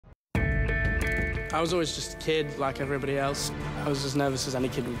I was always just a kid like everybody else. I was as nervous as any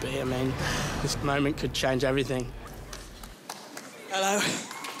kid would be. I mean, this moment could change everything. Hello.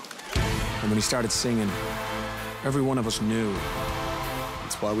 And when he started singing, every one of us knew.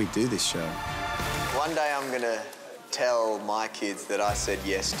 That's why we do this show. One day I'm gonna tell my kids that I said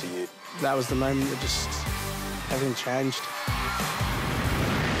yes to you. That was the moment that just everything changed.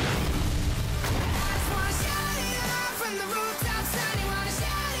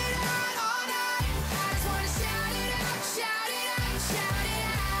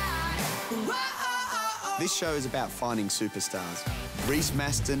 This show is about finding superstars. Reece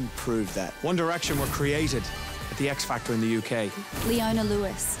Mastin proved that. One Direction were created at the X Factor in the UK. Leona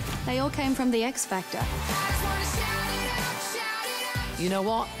Lewis. They all came from the X Factor. You know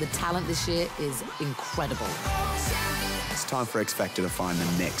what? The talent this year is incredible. It's time for X Factor to find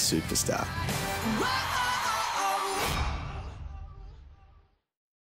the next superstar.